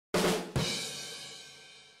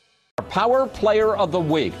Power Player of the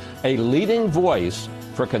Week, a leading voice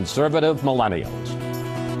for conservative millennials.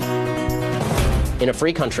 In a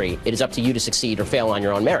free country, it is up to you to succeed or fail on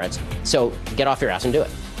your own merits. So get off your ass and do it.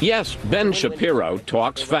 Yes, Ben Shapiro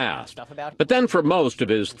talks fast. But then for most of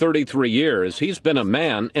his 33 years, he's been a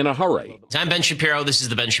man in a hurry. I'm Ben Shapiro. This is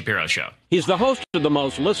The Ben Shapiro Show. He's the host of the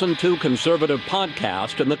most listened to conservative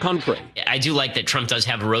podcast in the country. I do like that Trump does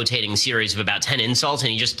have a rotating series of about 10 insults,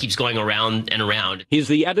 and he just keeps going around and around. He's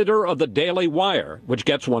the editor of the Daily Wire, which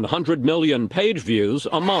gets 100 million page views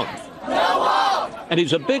a month. And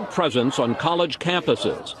he's a big presence on college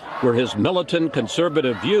campuses, where his militant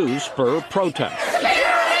conservative views spur protests.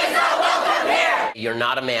 You're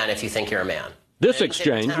not a man if you think you're a man. This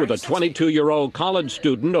exchange with a 22-year-old college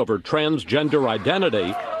student over transgender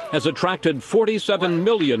identity has attracted 47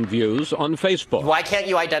 million views on Facebook. Why can't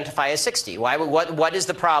you identify as 60? What is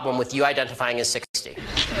the problem with you identifying as 60?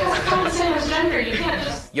 It's not the same as gender. You can't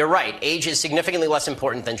just... You're right. Age is significantly less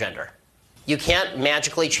important than gender. You can't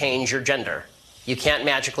magically change your gender. You can't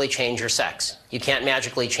magically change your sex. You can't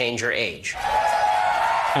magically change your age.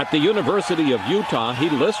 At the University of Utah, he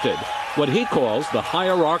listed what he calls the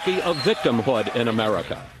hierarchy of victimhood in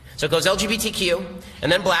America. So it goes LGBTQ,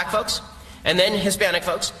 and then black folks, and then Hispanic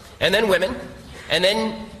folks, and then women, and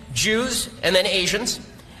then Jews, and then Asians,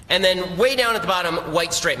 and then way down at the bottom,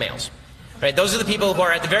 white straight males. Right? Those are the people who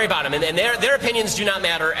are at the very bottom, and their opinions do not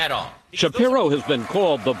matter at all. Shapiro has been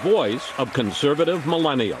called the voice of conservative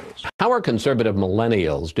millennials. How are conservative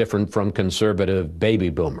millennials different from conservative baby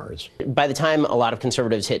boomers? By the time a lot of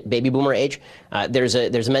conservatives hit baby boomer age, there's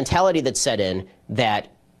a mentality that's set in that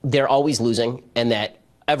they're always losing, and that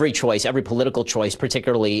every choice, every political choice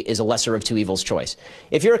particularly, is a lesser of two evils choice.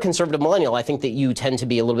 If you're a conservative millennial, I think that you tend to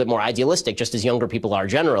be a little bit more idealistic, just as younger people are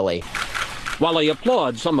generally. While he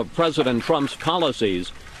applauds some of President Trump's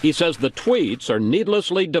policies, he says the tweets are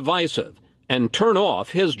needlessly divisive and turn off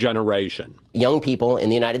his generation. Young people in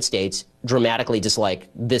the United States dramatically dislike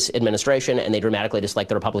this administration, and they dramatically dislike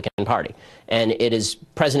the Republican Party. And it is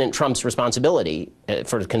President Trump's responsibility,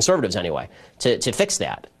 for conservatives anyway, to fix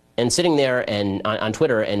that. And sitting there and on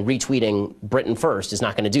Twitter and retweeting Britain First is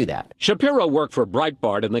not going to do that. Shapiro worked for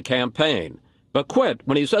Breitbart in the campaign, but quit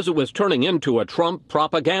when he says it was turning into a Trump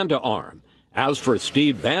propaganda arm. As for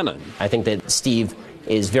Steve Bannon, I think that Steve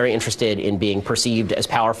is very interested in being perceived as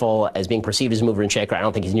powerful, as being perceived as a mover and shaker. I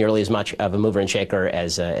don't think he's nearly as much of a mover and shaker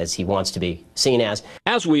as he wants to be seen as.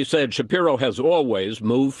 As we said, Shapiro has always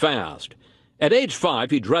moved fast. At age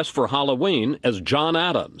 5, he dressed for Halloween as John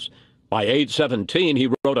Adams. By age 17, he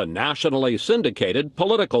wrote a nationally syndicated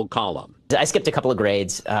political column. I skipped a couple of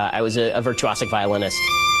grades. I was a virtuosic violinist.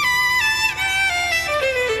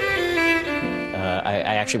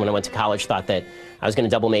 I actually, when I went to college, thought that I was going to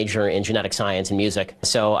double major in genetic science and music.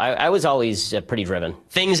 So I was always pretty driven.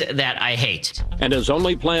 Things that I hate. And his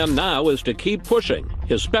only plan now is to keep pushing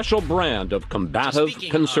his special brand of combative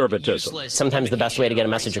conservatism. Sometimes the best way to get a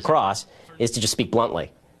message across is to just speak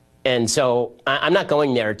bluntly. And so I'm not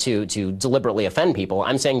going there to deliberately offend people.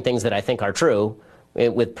 I'm saying things that I think are true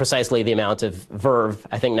with precisely the amount of verve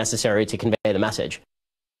I think necessary to convey the message.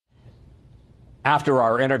 After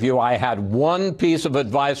our interview, I had one piece of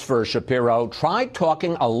advice for Shapiro. Try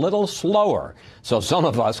talking a little slower so some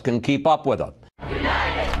of us can keep up with him.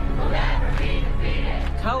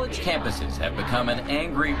 College campuses have become an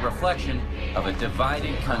angry reflection of a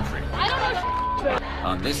divided country.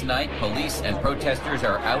 On this night, police and protesters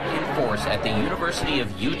are out in force at the University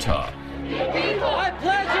of Utah. I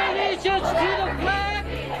pledge allegiance to the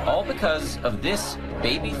flag! All because of this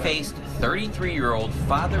baby-faced 33-year-old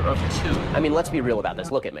father of two. I mean, let's be real about this.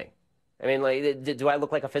 Look at me. I mean, like, do I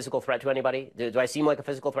look like a physical threat to anybody? Do I seem like a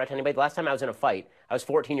physical threat to anybody? The last time I was in a fight, I was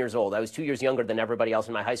 14 years old. I was 2 years younger than everybody else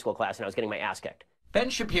in my high school class, and I was getting my ass kicked. Ben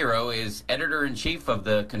Shapiro is editor-in-chief of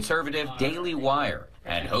the conservative Daily Wire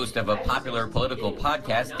and host of a popular political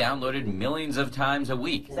podcast downloaded millions of times a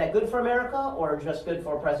week. Is that good for America or just good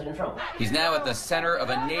for President Trump? He's now at the center of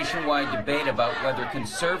a nationwide debate about whether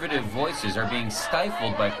conservative voices are being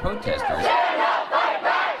stifled by protesters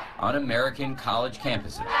on American college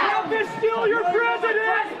campuses. Steal your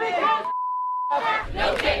president!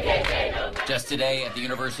 Just today at the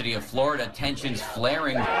University of Florida, tensions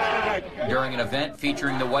flaring during an event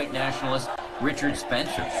featuring the white nationalist Richard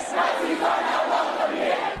Spencer.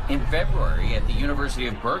 In February at the University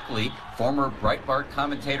of Berkeley, former Breitbart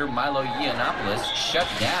commentator Milo Yiannopoulos shut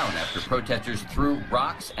down after protesters threw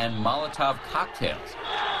rocks and Molotov cocktails.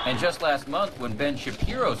 And just last month, when Ben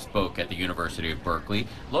Shapiro spoke at the University of Berkeley,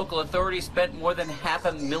 local authorities spent more than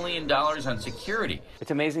 $500,000 on security.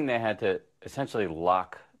 It's amazing they had to essentially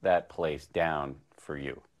lock that place down for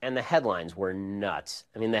you. And the headlines were nuts.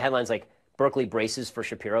 I mean, the headlines like, Berkeley braces for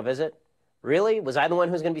Shapiro visit. Really? Was I the one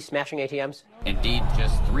who's going to be smashing ATMs? Indeed,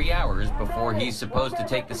 just 3 hours before he's supposed to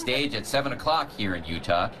take the stage at 7 o'clock here in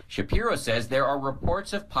Utah, Shapiro says there are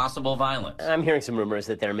reports of possible violence. I'm hearing some rumors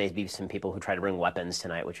that there may be some people who try to bring weapons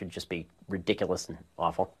tonight, which would just be ridiculous and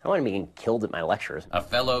awful. I don't want to be getting killed at my lectures. A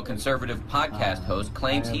fellow conservative podcast host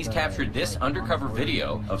claims he's captured this undercover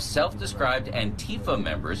video of self-described Antifa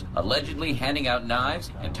members allegedly handing out knives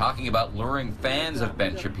and talking about luring fans of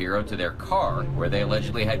Ben Shapiro to their car where they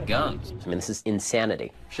allegedly had guns. I mean, this is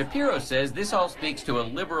insanity. Shapiro says this all speaks to a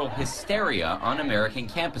liberal hysteria on American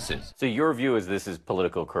campuses. So your view is this is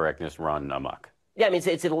political correctness run amok? Yeah, I mean,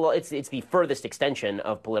 it's the furthest extension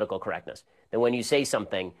of political correctness. That when you say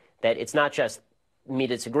something, that it's not just me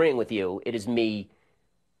disagreeing with you, it is me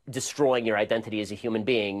destroying your identity as a human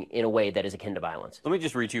being in a way that is akin to violence. Let me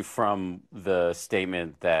just read you from the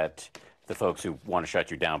statement that the folks who want to shut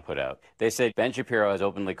you down put out. They said, Ben Shapiro has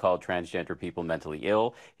openly called transgender people mentally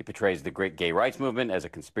ill. He portrays the great gay rights movement as a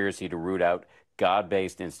conspiracy to root out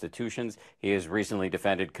God-based institutions. He has recently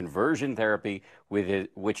defended conversion therapy,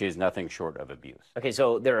 which is nothing short of abuse. Okay,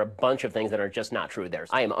 so there are a bunch of things that are just not true there.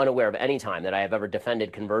 I am unaware of any time that I have ever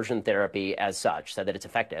defended conversion therapy as such, said that it's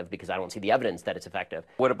effective, because I don't see the evidence that it's effective.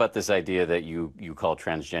 What about this idea that you call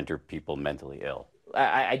transgender people mentally ill?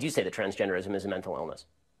 I do say that transgenderism is a mental illness,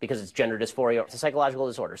 because it's gender dysphoria. It's a psychological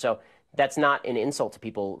disorder. So that's not an insult to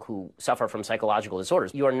people who suffer from psychological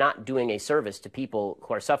disorders. You are not doing a service to people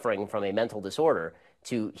who are suffering from a mental disorder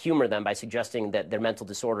to humor them by suggesting that their mental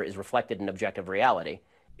disorder is reflected in objective reality.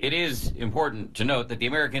 It is important to note that the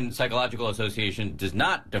American Psychological Association does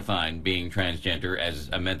not define being transgender as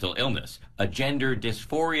a mental illness. A gender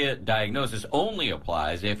dysphoria diagnosis only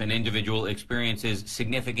applies if an individual experiences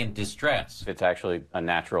significant distress. It's actually a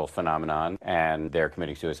natural phenomenon, and they're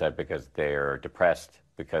committing suicide because they're depressed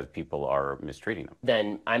because people are mistreating them.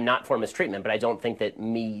 Then I'm not for mistreatment, but I don't think that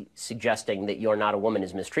me suggesting that you're not a woman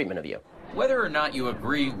is mistreatment of you. Whether or not you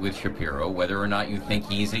agree with Shapiro, whether or not you think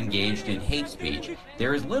he's engaged in hate speech,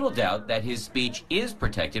 there is little doubt that his speech is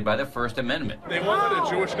protected by the First Amendment. They won't let a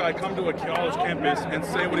Jewish guy come to a college campus and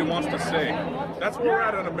say what he wants to say. That's where we're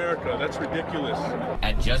at in America. That's ridiculous.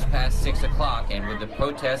 At just past 6 o'clock, and with the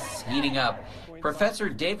protests heating up, Professor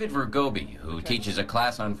David Vergobi, who teaches a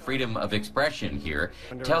class on freedom of expression here,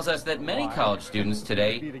 tells us that many college students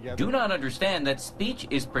today do not understand that speech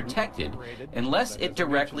is protected unless it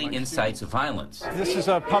directly incites violence. This is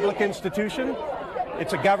a public institution.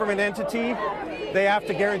 It's a government entity. They have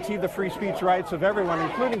to guarantee the free speech rights of everyone,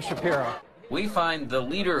 including Shapiro. We find the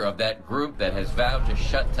leader of that group that has vowed to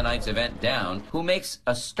shut tonight's event down, who makes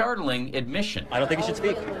a startling admission. I don't think he should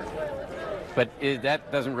speak. But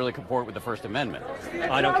that doesn't really comport with the First Amendment.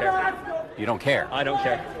 I don't care. You don't care? I don't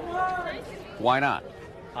care. Why not?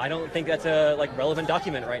 I don't think that's a relevant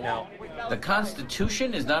document right now. The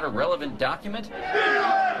Constitution is not a relevant document?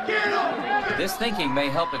 This thinking may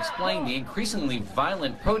help explain the increasingly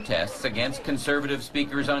violent protests against conservative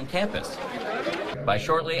speakers on campus. By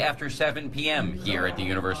shortly after 7 p.m. here at the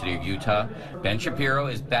University of Utah, Ben Shapiro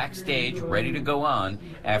is backstage ready to go on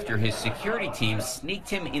after his security team sneaked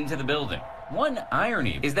him into the building. One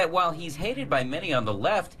irony is that while he's hated by many on the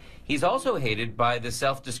left, he's also hated by the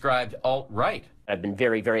self-described alt-right. I've been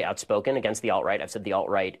very, very outspoken against the alt-right. I've said the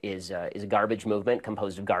alt-right is a garbage movement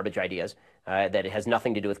composed of garbage ideas, that it has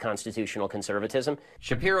nothing to do with constitutional conservatism.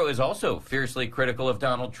 Shapiro is also fiercely critical of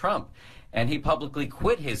Donald Trump, and he publicly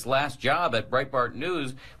quit his last job at Breitbart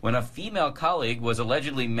News when a female colleague was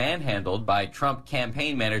allegedly manhandled by Trump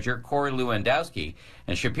campaign manager Corey Lewandowski,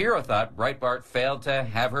 and Shapiro thought Breitbart failed to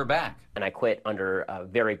have her back. And I quit under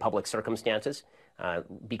very public circumstances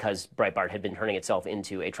because Breitbart had been turning itself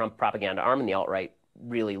into a Trump propaganda arm, and the alt-right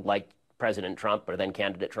really liked President Trump, or then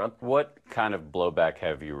candidate Trump. What kind of blowback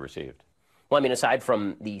have you received? Well, I mean, aside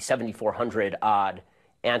from the 7,400 odd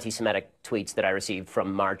anti-Semitic tweets that I received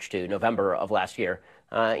from March to November of last year,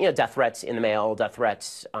 death threats in the mail, death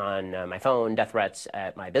threats on my phone, death threats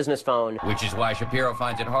at my business phone. Which is why Shapiro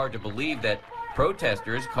finds it hard to believe that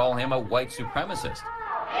protesters call him a white supremacist.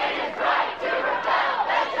 It is right to rebel.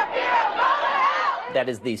 Let Shapiro go to hell. That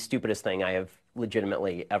is the stupidest thing I have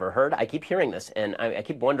legitimately ever heard. I keep hearing this, and I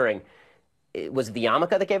keep wondering, was it the yarmulke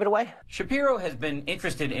that gave it away? Shapiro has been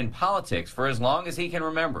interested in politics for as long as he can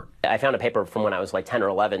remember. I found a paper from when I was like 10 or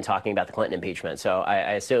 11 talking about the Clinton impeachment, so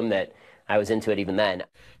I assume that I was into it even then.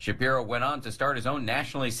 Shapiro went on to start his own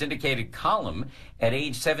nationally syndicated column at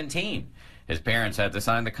age 17. His parents had to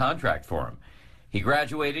sign the contract for him. He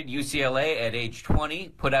graduated UCLA at age 20,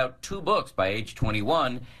 put out 2 books by age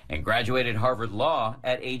 21, and graduated Harvard Law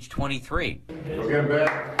at age 23. Go get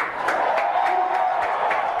back.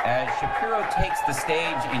 As Shapiro takes the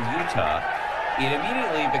stage in Utah, it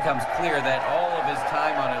immediately becomes clear that all of his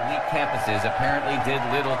time on elite campuses apparently did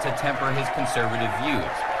little to temper his conservative views,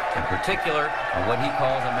 in particular on what he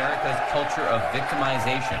calls America's culture of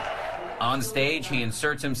victimization. On stage, he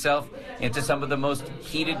inserts himself into some of the most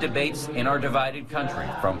heated debates in our divided country,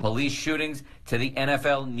 from police shootings to the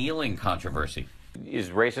NFL kneeling controversy. Is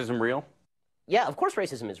racism real? Yeah, of course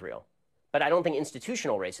racism is real. But I don't think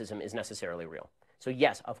institutional racism is necessarily real. So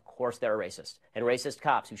yes, of course there are racists. And racist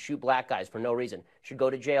cops who shoot black guys for no reason should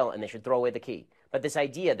go to jail and they should throw away the key. But this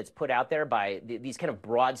idea that's put out there by these kind of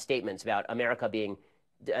broad statements about America being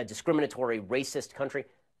a discriminatory, racist country,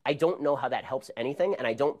 I don't know how that helps anything, and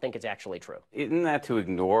I don't think it's actually true. Isn't that to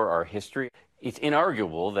ignore our history? It's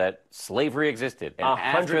inarguable that slavery existed. And 100%.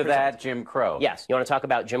 after that, Jim Crow. Yes. You want to talk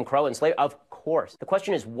about Jim Crow and slavery? Of course. The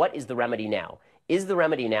question is, what is the remedy now? Is the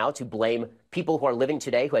remedy now to blame people who are living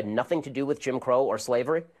today who had nothing to do with Jim Crow or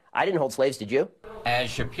slavery? I didn't hold slaves, did you? As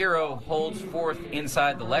Shapiro holds forth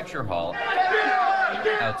inside the lecture hall,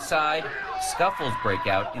 outside, scuffles break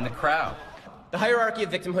out in the crowd. The hierarchy of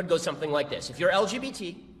victimhood goes something like this. If you're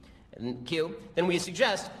LGBT, and Q, then we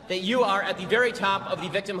suggest that you are at the very top of the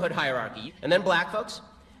victimhood hierarchy, and then black folks,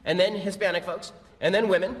 and then Hispanic folks, and then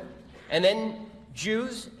women, and then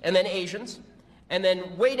Jews, and then Asians, and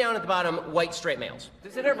then way down at the bottom, white straight males.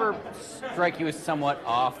 Does it ever strike you as somewhat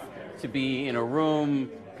off to be in a room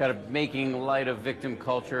kind of making light of victim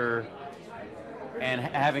culture and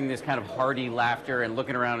having this kind of hearty laughter and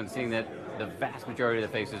looking around and seeing that the vast majority of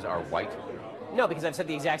the faces are white? No, because I've said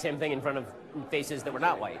the exact same thing in front of faces that were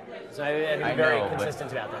not white. So I'm very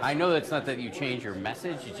consistent about this. I know it's not that you change your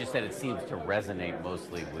message, it's just that it seems to resonate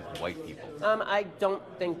mostly with white people. I don't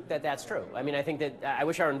think that that's true. I mean, I think that I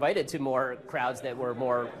wish I were invited to more crowds that were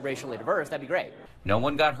more racially diverse. That'd be great. No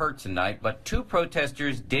one got hurt tonight, but 2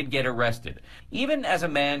 protesters did get arrested, even as a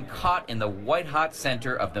man caught in the white-hot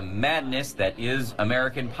center of the madness that is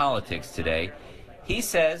American politics today. He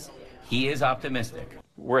says he is optimistic.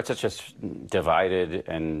 We're at such a divided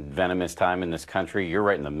and venomous time in this country. You're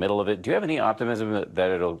right in the middle of it. Do you have any optimism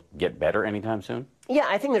that it'll get better anytime soon? Yeah,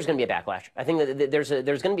 I think there's going to be a backlash. I think that there's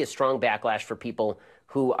going to be a strong backlash for people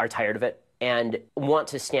who are tired of it and want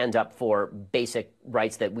to stand up for basic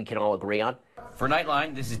rights that we can all agree on. For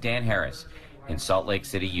Nightline, this is Dan Harris in Salt Lake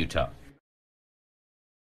City, Utah.